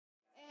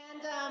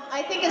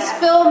I think as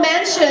Phil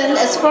mentioned,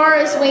 as far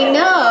as we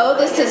know,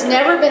 this has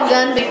never been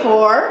done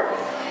before.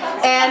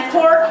 And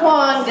poor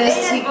Quang, he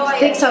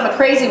thinks I'm a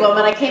crazy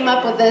woman. I came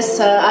up with this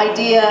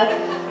idea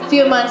a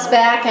few months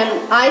back, and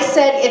I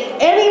said, if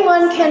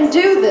anyone can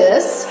do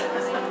this,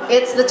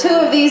 it's the two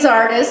of these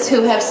artists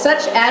who have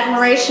such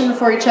admiration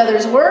for each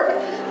other's work.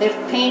 They've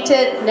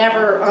painted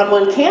never on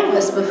one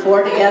canvas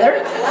before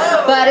together.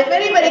 But if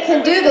anybody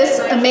can do this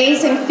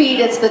amazing feat,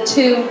 it's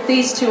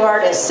these two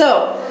artists.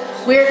 So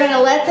we're going to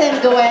let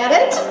them go at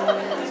it.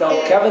 So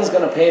Kevin's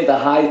going to paint the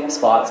high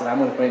spots, and I'm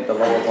going to paint the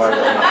lower part of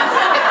the paint.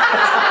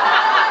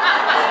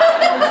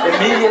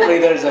 Immediately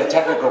there's a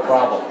technical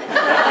problem.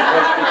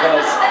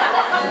 Because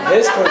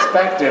his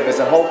perspective is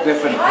a whole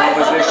different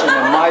composition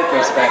than my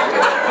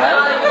perspective.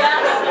 Right?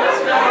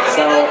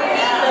 So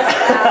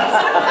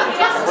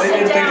we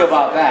didn't think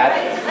about that.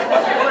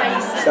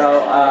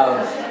 So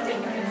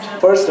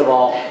first of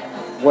all,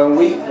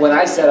 when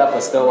I set up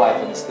a still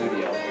life in the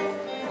studio,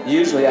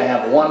 usually I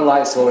have one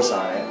light source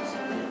on it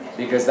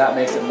because that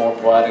makes it more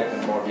poetic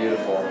and more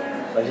beautiful.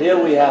 But here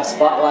we have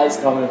spotlights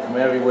coming from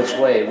every which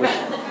way,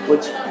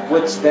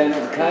 which then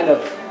kind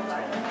of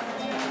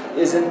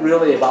isn't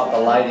really about the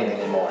lighting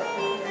anymore,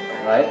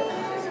 right?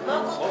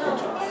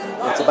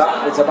 It's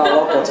about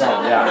local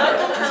tone,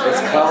 yeah.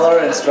 It's color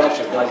and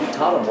structure. Like, you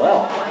taught them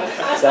well.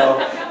 So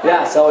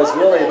yeah, so it's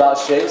really about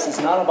shapes. It's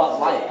not about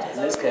light.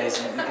 In this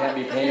case, you can't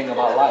be painting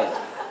about light.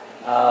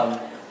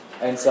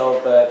 And so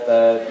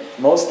the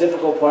most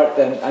difficult part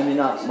then, I mean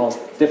not most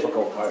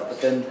difficult part, but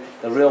then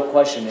the real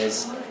question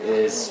is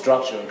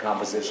structure and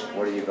composition.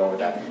 Where do you go with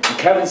that? And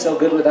Kevin's so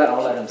good with that,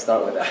 I'll let him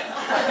start with that.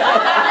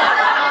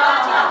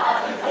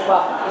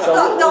 So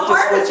we'll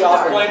just switch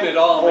off. Blame it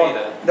all on me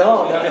then.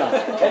 No.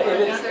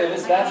 If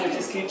it's that, you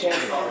just keep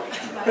changing.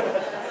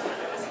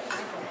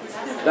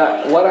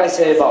 What I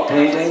say about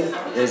painting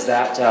is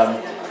that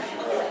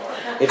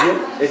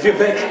if you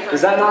make,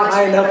 is that not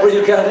high enough for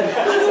you, Kevin?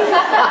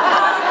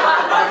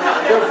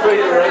 Feel free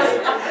to raise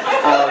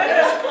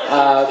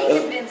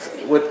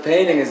it. With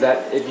painting is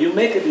that if you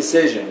make a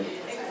decision,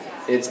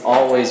 it's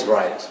always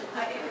right.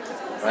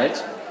 Right?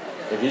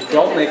 If you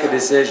don't make a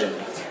decision,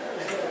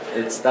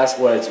 that's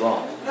where it's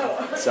wrong.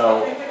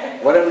 So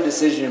whatever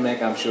decision you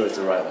make, I'm sure it's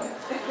the right one.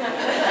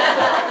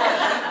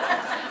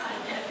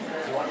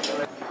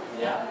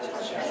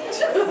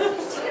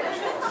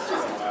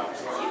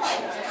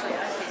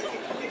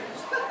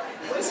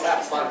 Let's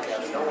have fun,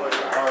 Kevin. Don't worry.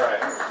 All right.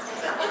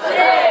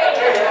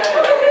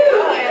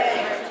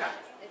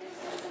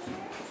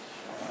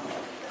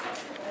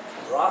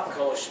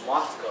 Rocco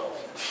Schmatko.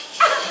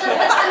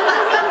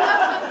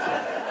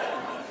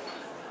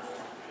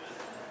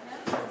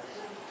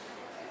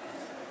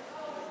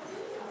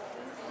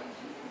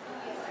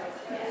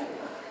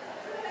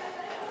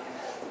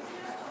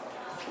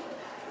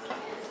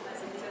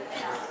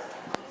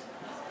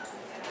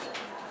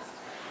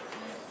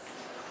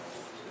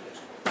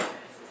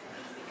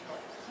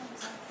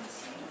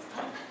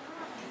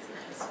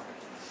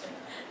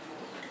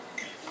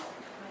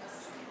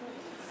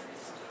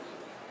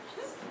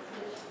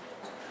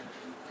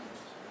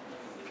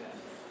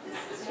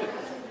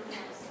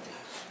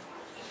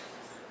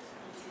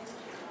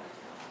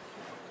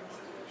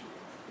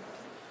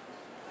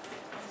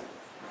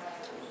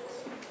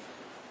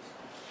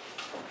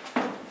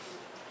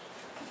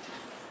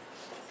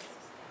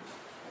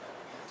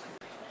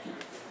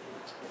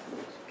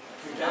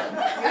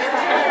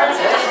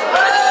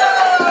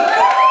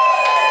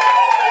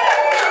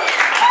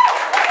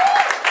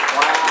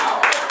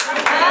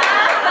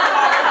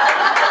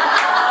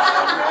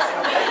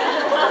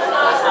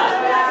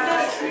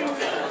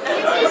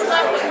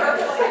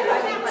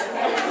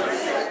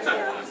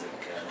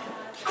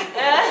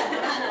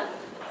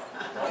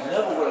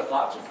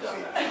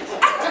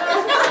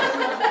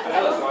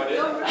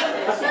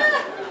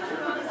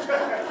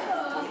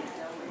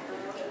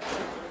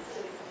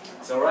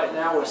 So right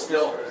now we're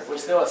still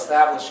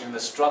establishing the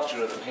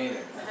structure of the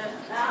painting.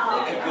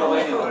 It could go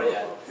anywhere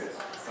yet.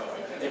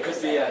 It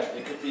could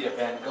be a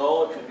Van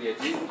Gogh, it could be a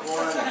Divine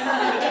Collectors, it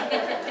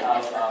could be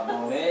a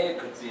Monet, it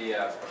could be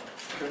a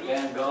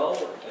Van Gogh,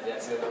 it could be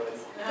a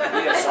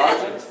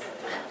Sargent,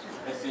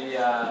 it could be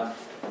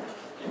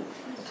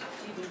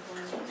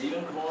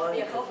Divine Collectors,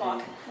 it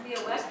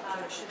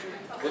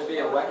could be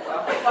a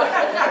Weckbach.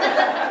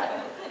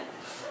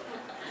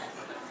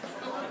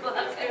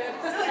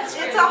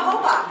 It's a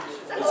Hobach.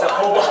 It's a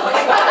Hobach.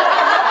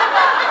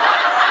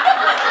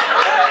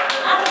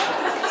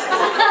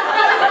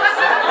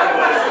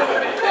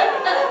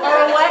 Or a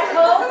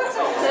Weckbach?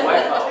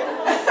 Weckbach.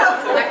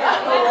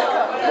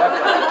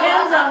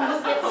 Depends on who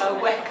gets a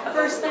Weckbach.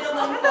 First thing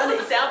on the phone, they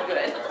sound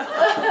good.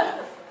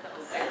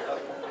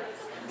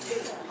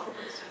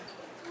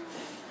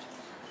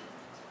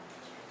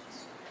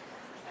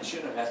 I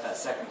shouldn't have had that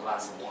second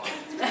glass of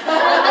wine.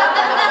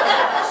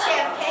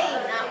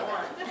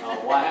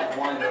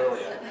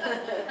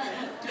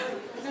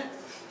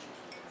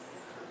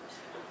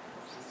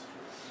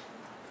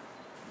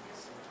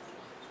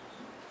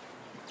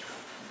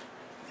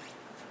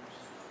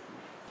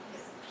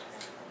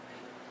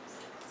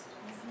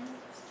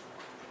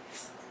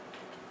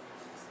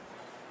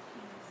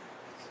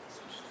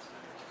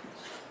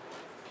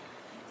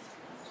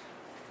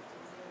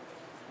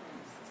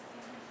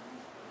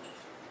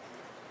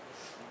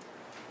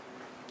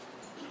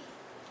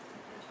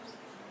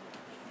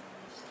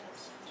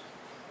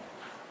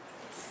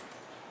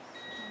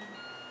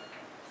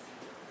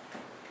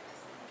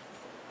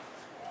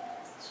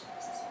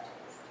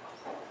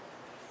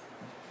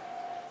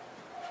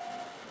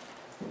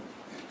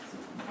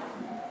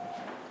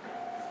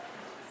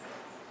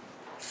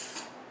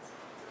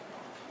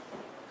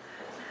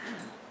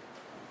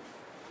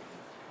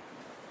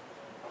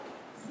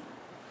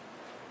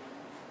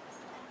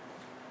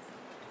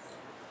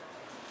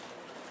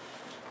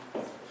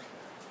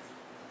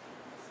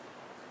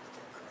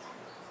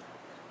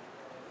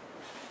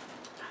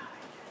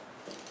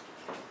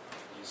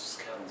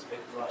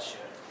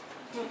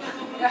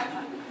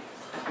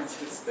 It's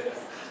just there.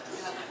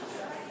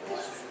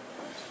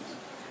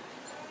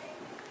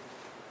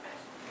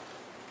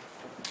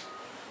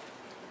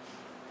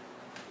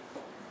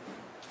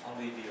 I'll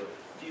leave you a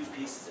few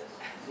pieces.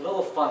 A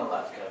little fun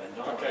left, Kevin.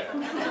 Don't worry.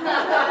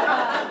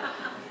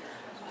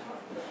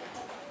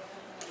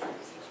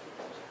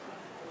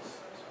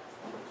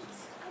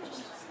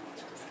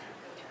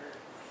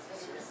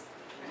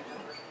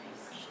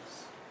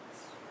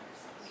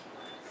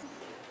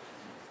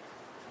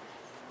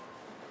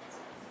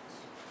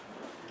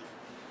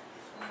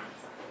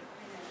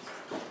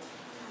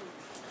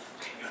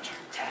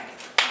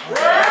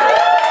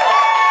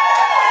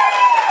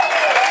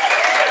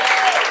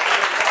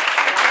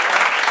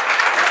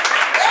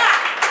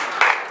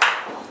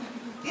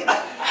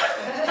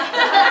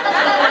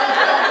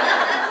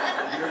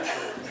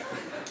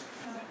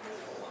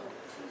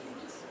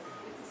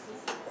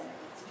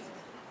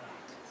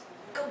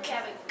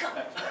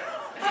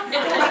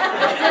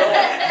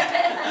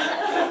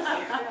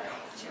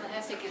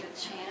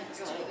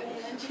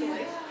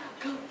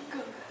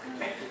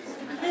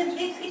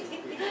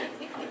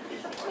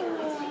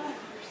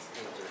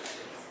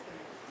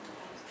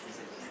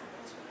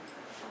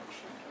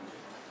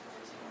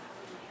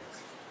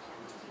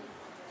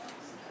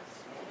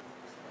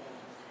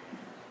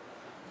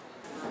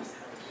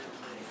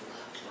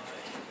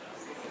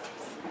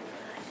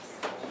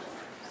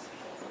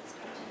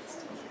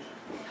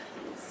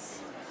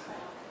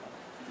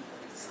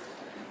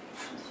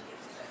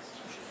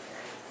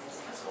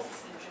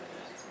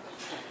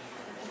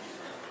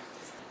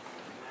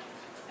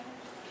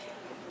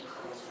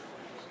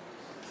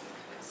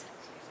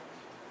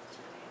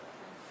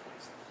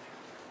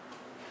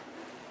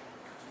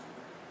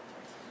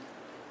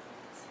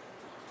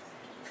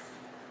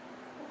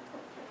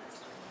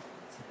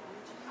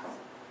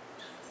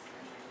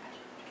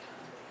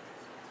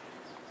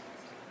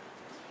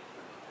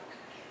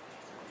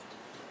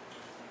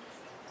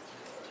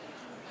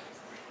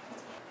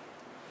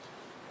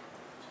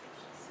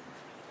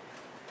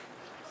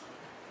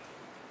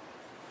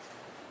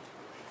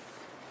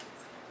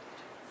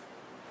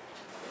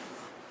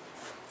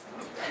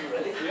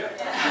 Ready? Yeah.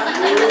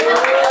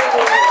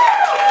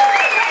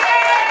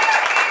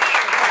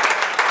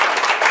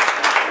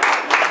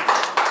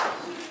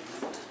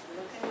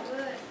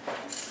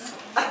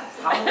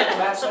 How will we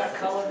match that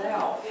color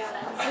now?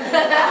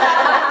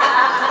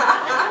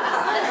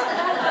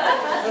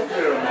 Look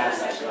through and match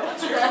that color.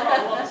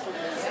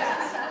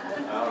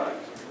 All right.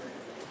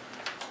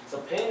 So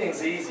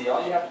painting's easy.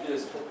 All you have to do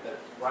is put the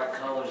right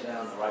colors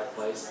down in the right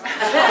place.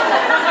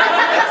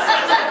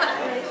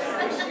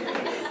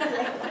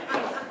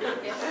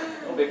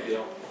 No big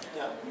deal.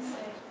 Yeah.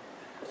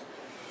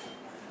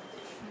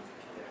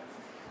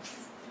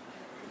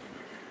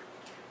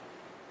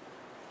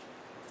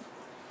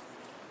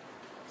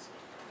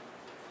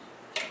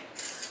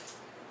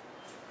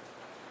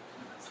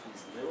 It's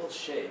these little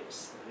shapes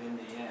that in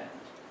the end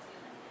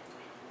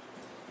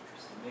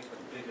just make the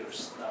bigger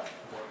stuff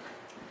work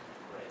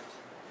great.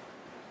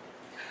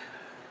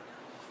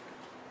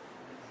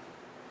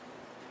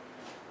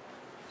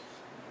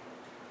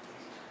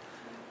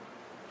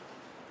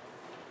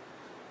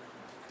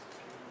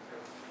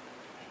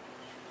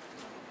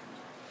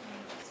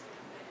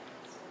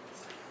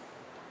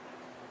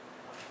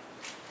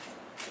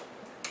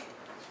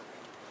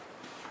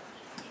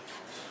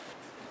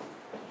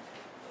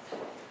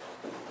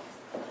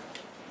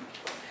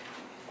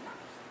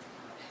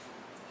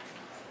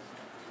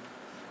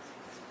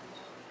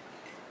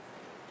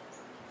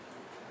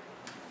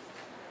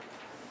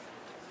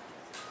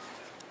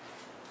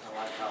 I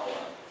like how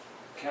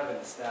Kevin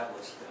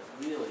established a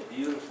really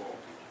beautiful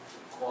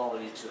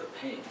quality to the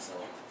paint. So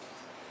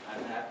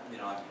I'm happy,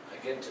 I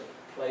get to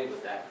play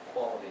with that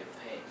quality of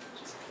paint,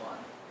 which is fun.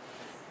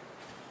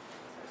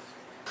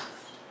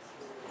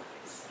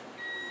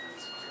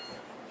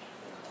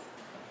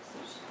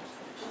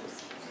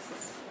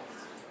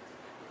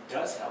 It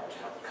does help to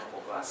have a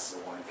couple glasses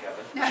of wine,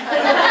 Kevin.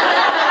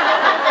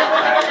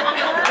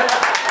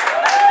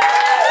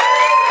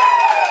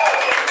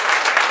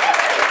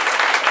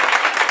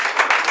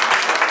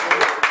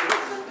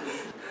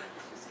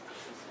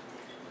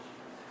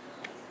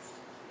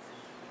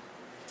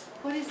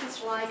 What is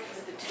this like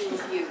for the two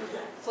of you?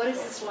 What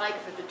is this like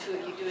for the two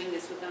of you doing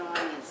this with an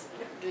audience,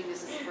 doing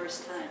this the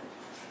first time?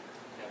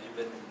 Have you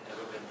ever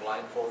been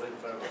blindfolded in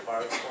front of a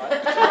fire squad?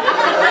 Is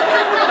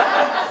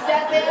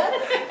that bad?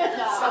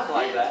 Something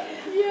like that.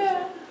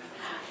 Yeah.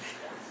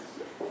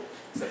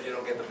 Except you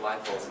don't get the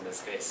blindfolds in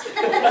this case.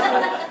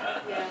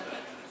 Yeah.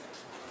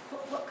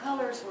 What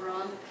colors were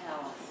on the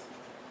palette?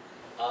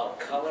 Oh,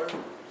 color.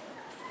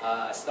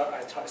 I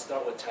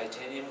start with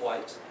titanium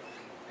white,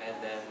 and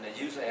then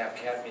usually I have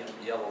cadmium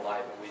yellow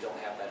light, but we don't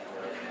have that in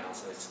right now,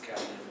 so it's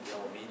cadmium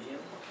yellow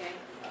medium, Okay.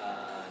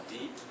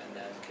 deep, and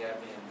then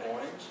cadmium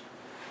orange,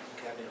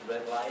 cadmium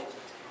red light.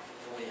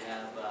 Then we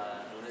have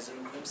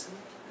alizarin crimson.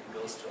 It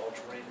goes to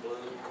ultramarine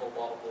blue,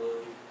 cobalt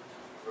blue,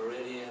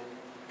 viridian,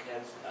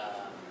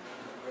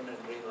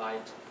 permanent green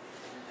light,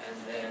 and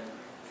then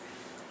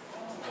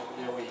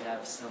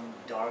have some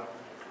dark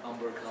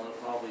umber color,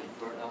 probably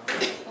burnt umber,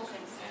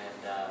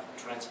 and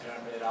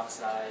transparent red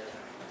oxide,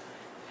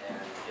 and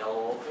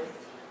yellow ochre,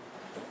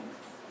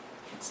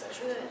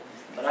 etc. Good.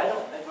 But I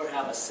don't ever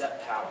have a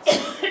set palette.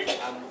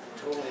 I'm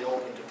totally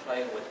open to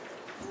playing with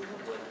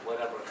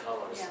whatever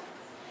colors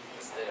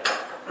is there.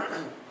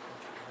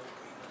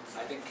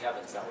 I think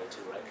Kevin's that way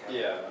too, right, Kevin?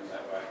 Yeah, I'm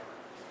that way.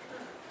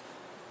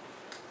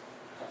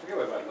 I forget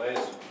what my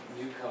latest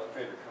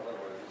favorite color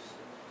was.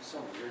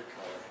 Some weird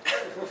color.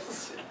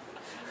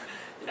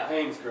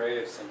 Payne's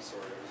gray of some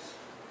sort.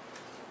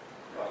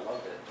 Oh, I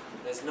loved it.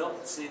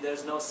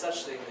 There's no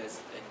such thing as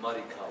a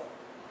muddy color.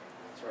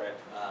 That's right.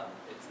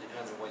 It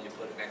depends on what you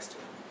put it next to.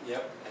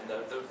 Yep. And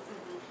the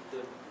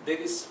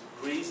biggest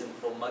reason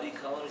for muddy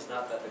color is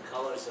not that the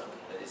color is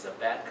a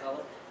bad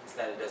color, it's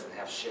that it doesn't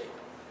have shape.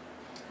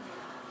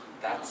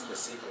 That's the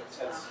secret.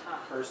 That's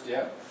first,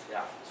 yeah.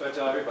 Yeah. So I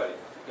tell everybody,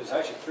 there's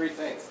actually three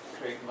things to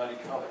create muddy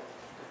color.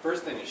 The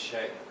first thing is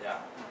shape.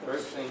 Yeah. The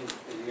first thing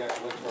that you have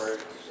to look for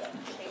is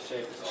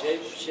shape.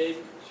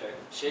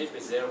 Shape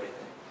is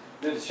everything.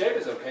 Then the shape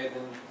is okay,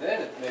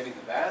 then it's maybe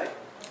the value.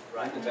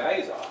 Right. The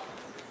value's off.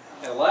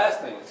 And the last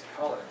thing is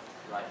color.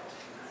 Right.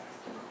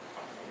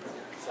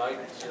 So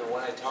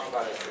when I talk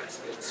about it,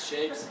 it's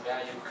shapes,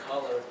 value,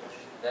 color,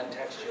 then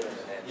texture, and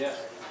edge. Yeah.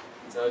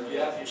 So if you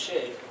have your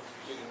shape,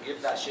 you can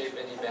give that shape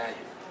any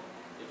value.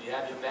 If you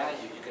have your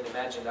value, you can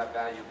imagine that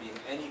value being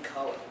any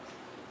color.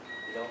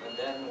 And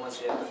then once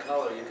you have the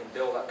color, you can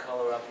build that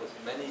color up with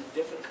many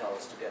different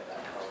colors to get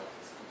that color.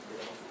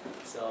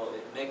 So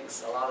it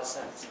makes a lot of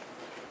sense.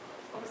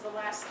 What was the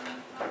last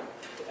thing?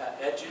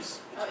 Edges.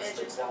 Oh, just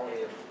the edges, quality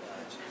okay. of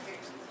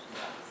edges.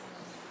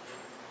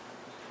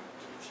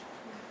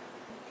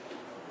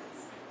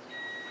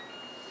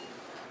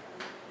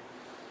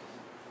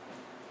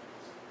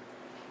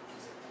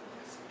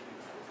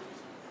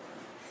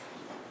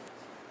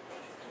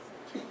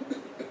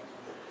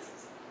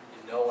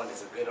 No one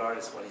is a good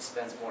artist when he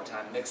spends more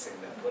time mixing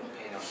than putting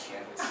paint on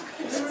canvas.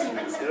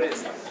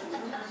 Seriously.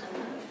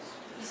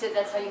 You said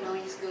that's how you know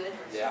he's good?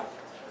 Yeah.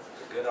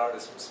 A good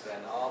artist will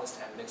spend all this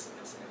time mixing,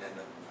 and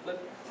then flip.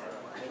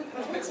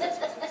 Mix,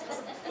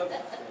 flip.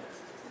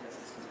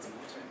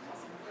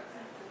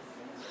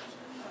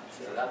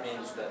 So that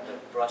means that the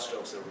brush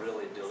strokes are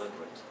really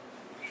deliberate.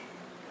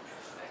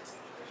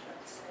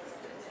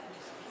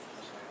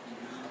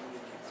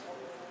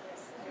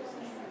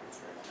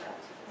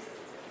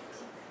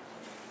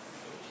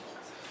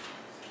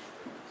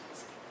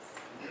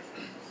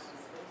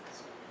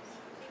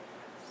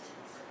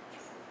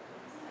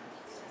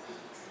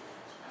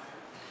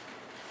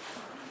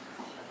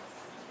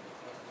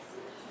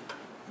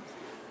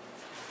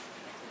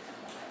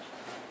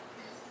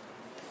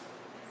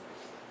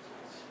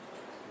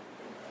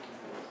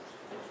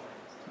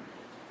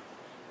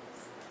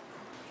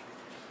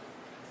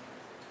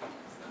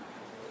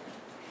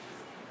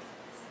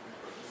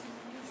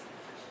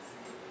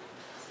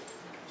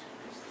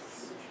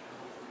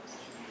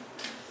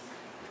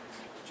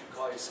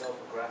 Call yourself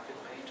a graphic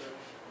painter,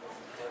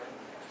 Kevin?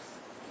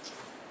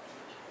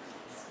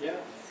 Yeah,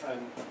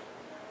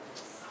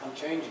 I'm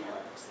changing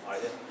that. Are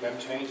you? Yeah, I'm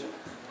changing.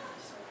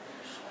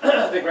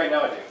 I think right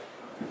now I do.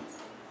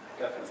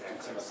 Definitely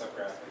consider myself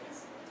graphic.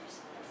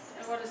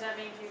 And what does that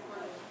mean for you?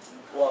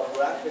 Well,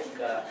 graphic,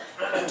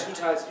 two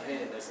types of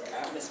painting. There's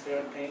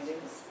atmospheric painting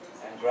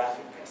and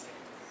graphic painting.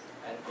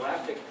 And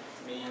graphic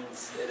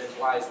means, it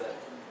implies that,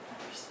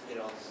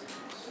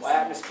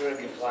 atmospheric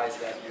implies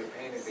that you're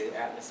painting the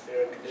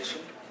atmospheric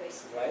condition,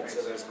 right?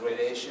 So there's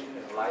gradation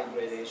and light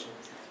gradation.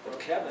 But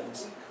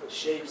Kevin's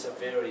shapes are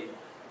very,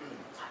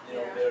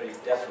 very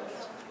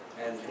definite.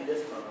 And he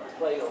doesn't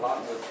play a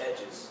lot with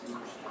edges.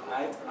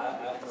 I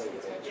play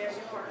with edges.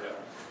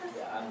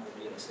 Yeah,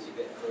 so you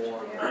get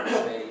form,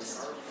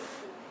 space.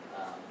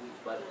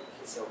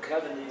 So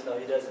Kevin,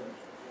 he doesn't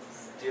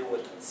deal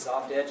with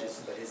soft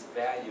edges, but his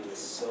value is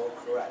so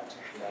correct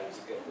that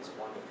you get this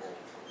wonderful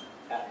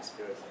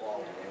atmospheric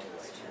quality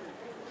anyway.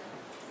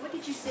 What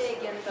did you say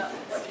again about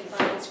what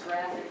defines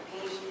graphic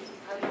painting?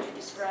 How did you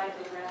describe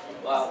the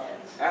graphic?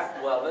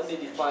 Well, let me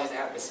define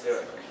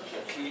atmospheric.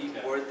 The key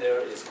word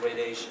there is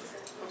gradation.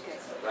 Okay.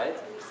 Right?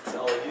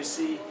 So you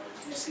see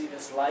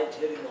this light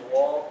hitting the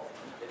wall,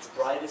 it's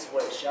brightest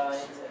where it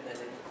shines, and then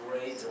it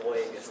grades away,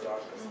 it gets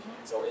darker.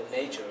 So in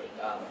nature,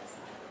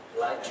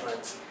 light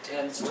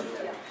tends to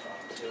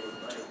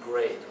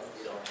grade,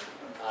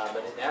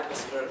 but in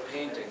atmospheric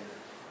painting,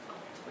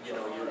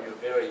 you're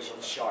very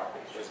sharp.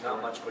 There's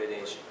not much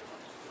gradation.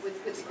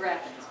 With the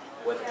graphics?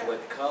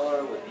 With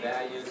color, with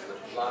values,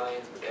 with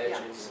lines, with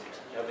edges,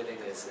 everything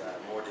is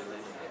more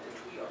delineated.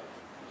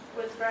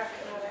 With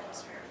graphic, not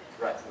atmosphere.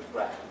 Right, with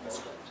graphic, that's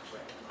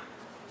correct.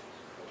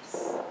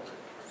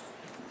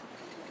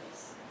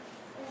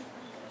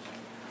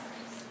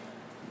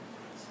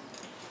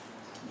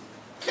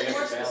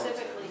 More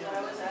specifically, what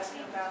I was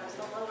asking about is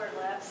the lower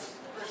left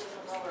versus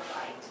the lower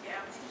right.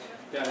 Yeah.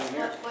 Down in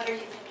here? What are you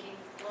thinking,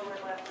 lower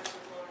left versus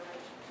lower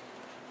right?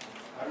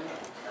 I don't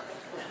know.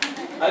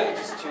 I think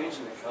just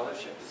changing the color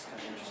shift is kind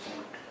of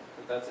interesting.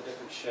 But that's a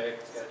different shape,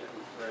 it's got a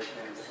different break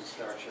and a different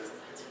structure.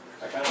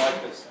 I kind of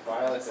like this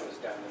violet that was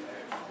down in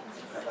there.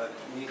 I thought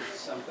it needed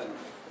something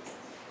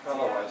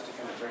color-wise to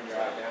kind of bring your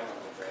eye down a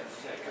little bit.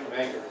 Yeah, kind of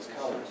anchor those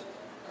colors.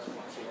 So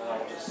now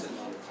I'm just sitting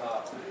on the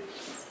top.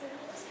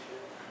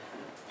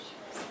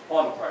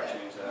 Bottom part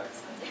change that.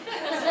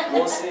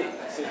 We'll see.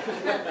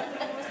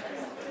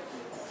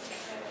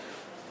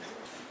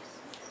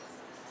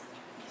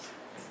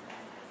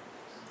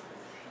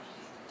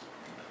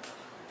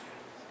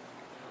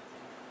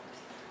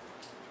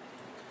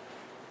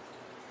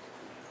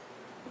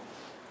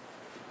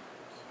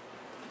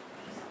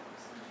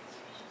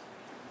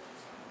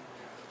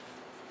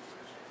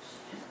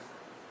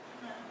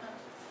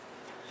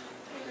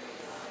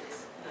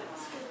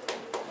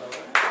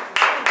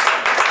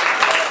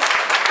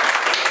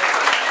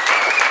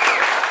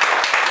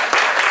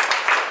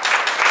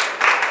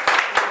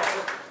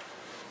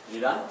 You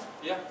done?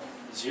 Yeah.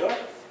 It's yours?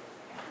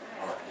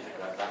 Alright, you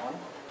grab that one.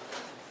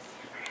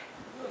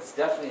 It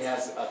definitely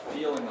has a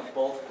feeling of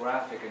both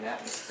graphic and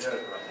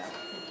atmospheric right now.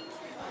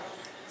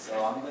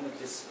 So I'm going to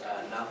just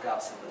knock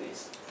out some of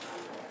these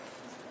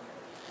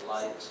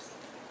light,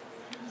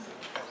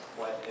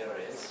 white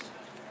areas.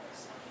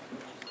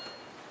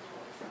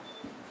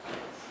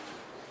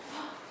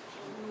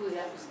 Ooh,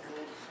 that was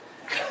good.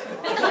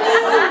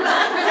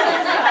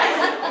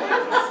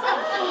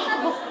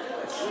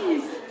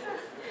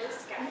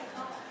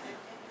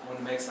 I'm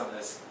going to make some of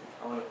this.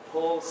 I want to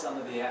pull some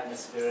of the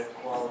atmospheric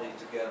quality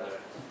together,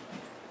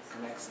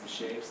 connect some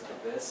shapes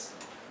like this.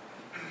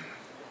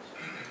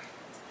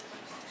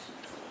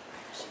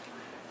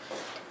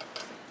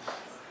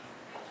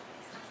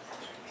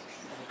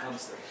 Here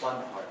comes the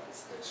fun part,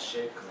 it's the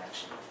shape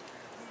connection.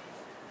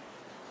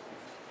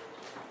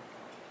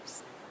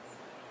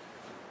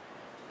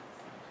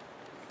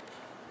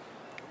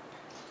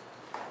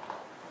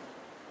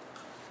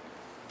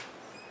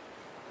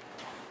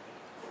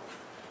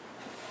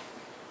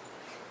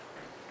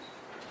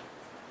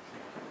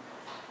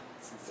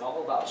 It's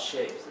all about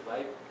shapes.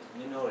 If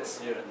you notice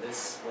here in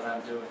this, what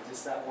I'm doing,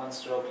 just that one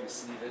stroke, you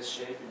see this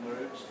shape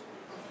emerge.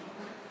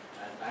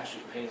 I'm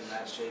actually painting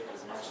that shape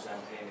as much as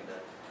I'm painting the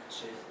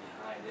shape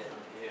behind it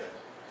here,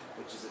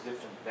 which is a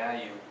different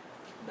value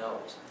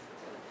note.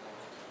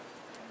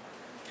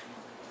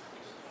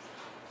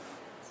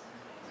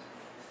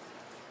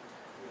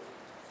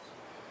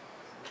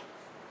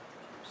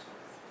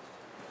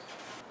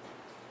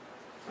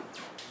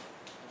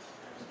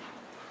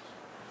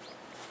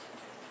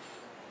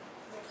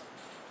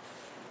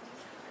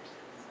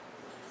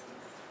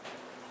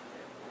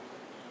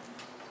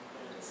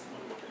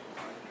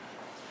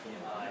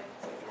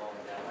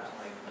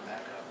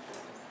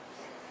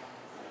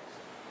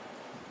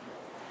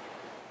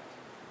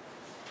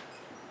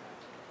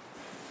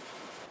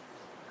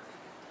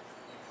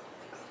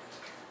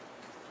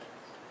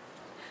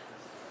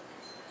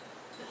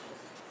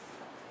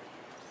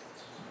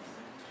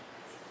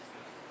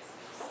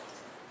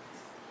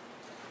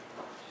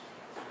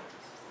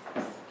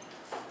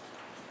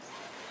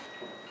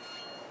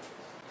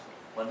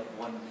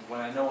 When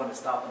I know when to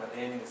stop in the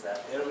painting is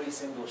that every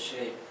single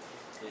shape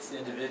is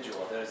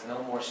individual. There's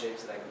no more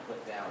shapes that I can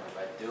put down. If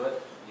I do it,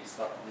 you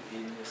start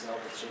repeating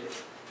yourself with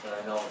shapes, then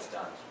I know it's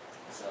done.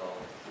 So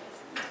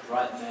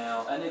right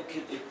now, and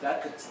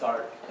that could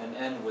start and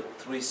end with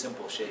 3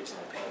 simple shapes in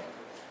a painting.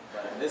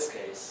 But in this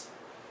case,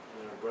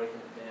 we're breaking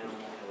it down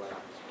into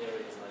like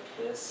areas like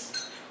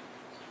this.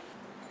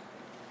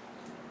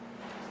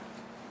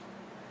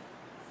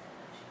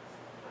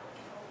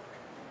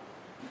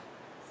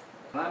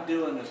 When I'm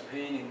doing a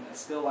painting, a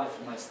still life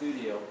in my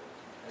studio,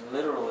 I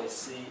literally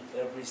see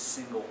every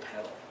single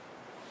petal.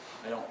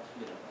 I don't,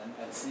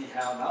 and see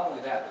how, not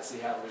only that, but see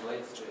how it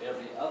relates to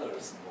every other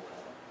single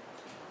petal.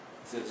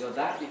 So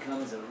that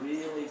becomes a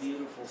really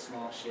beautiful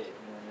small shape.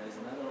 And then there's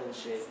another little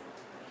shape.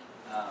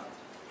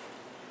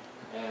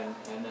 And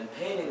then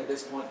painting at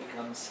this point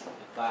becomes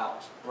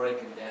about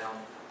breaking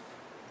down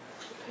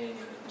the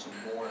painting into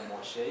more and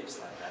more shapes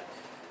like that,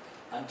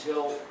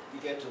 until you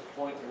get to a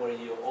point where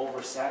you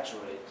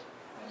oversaturate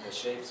and the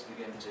shapes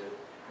begin to,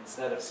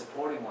 instead of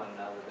supporting one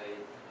another, they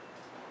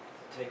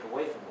take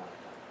away from one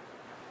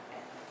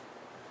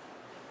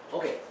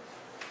another. Okay,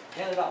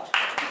 hand it off.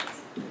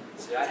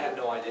 See, I had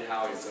no idea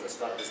how he was going to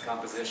start this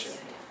composition,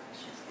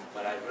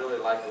 but I really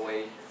like the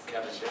way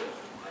Kevin did it.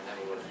 I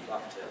never would have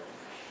thought to,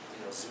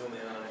 zoom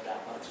in on it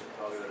that much. I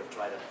probably would have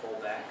tried to pull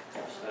back,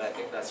 but I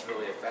think that's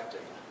really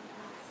effective.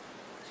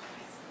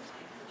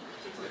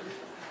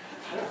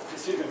 I don't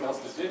see anything else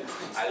to do.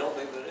 I don't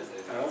think there is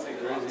anything. I don't think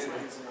there is either.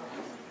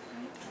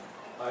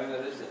 I think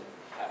that is it.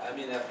 I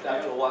mean,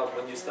 after a while,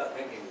 when you start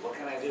thinking, what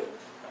can I do?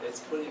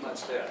 It's pretty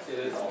much there. It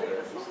is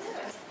there.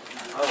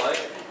 I like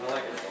it. I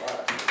like it a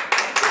lot.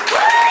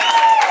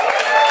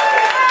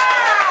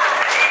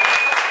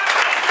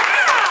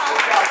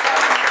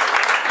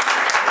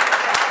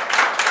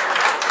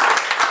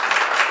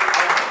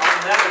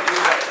 I'll never do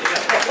that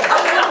again.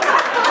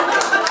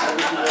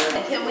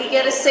 Can we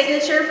get a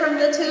signature from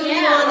the two of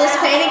you on this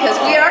painting? Because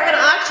we are going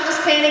to auction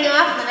this painting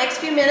off in the next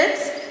few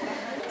minutes.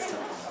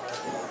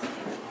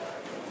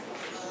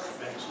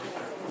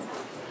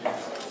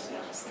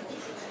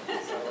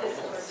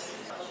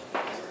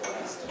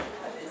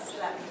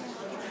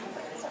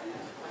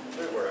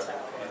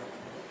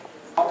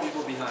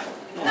 people behind.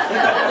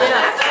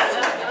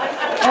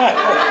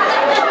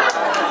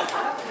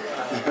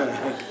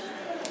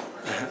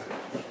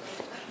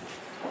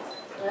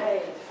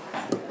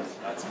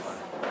 That's fun.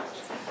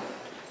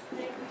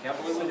 Can't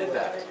believe we did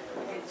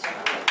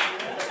that.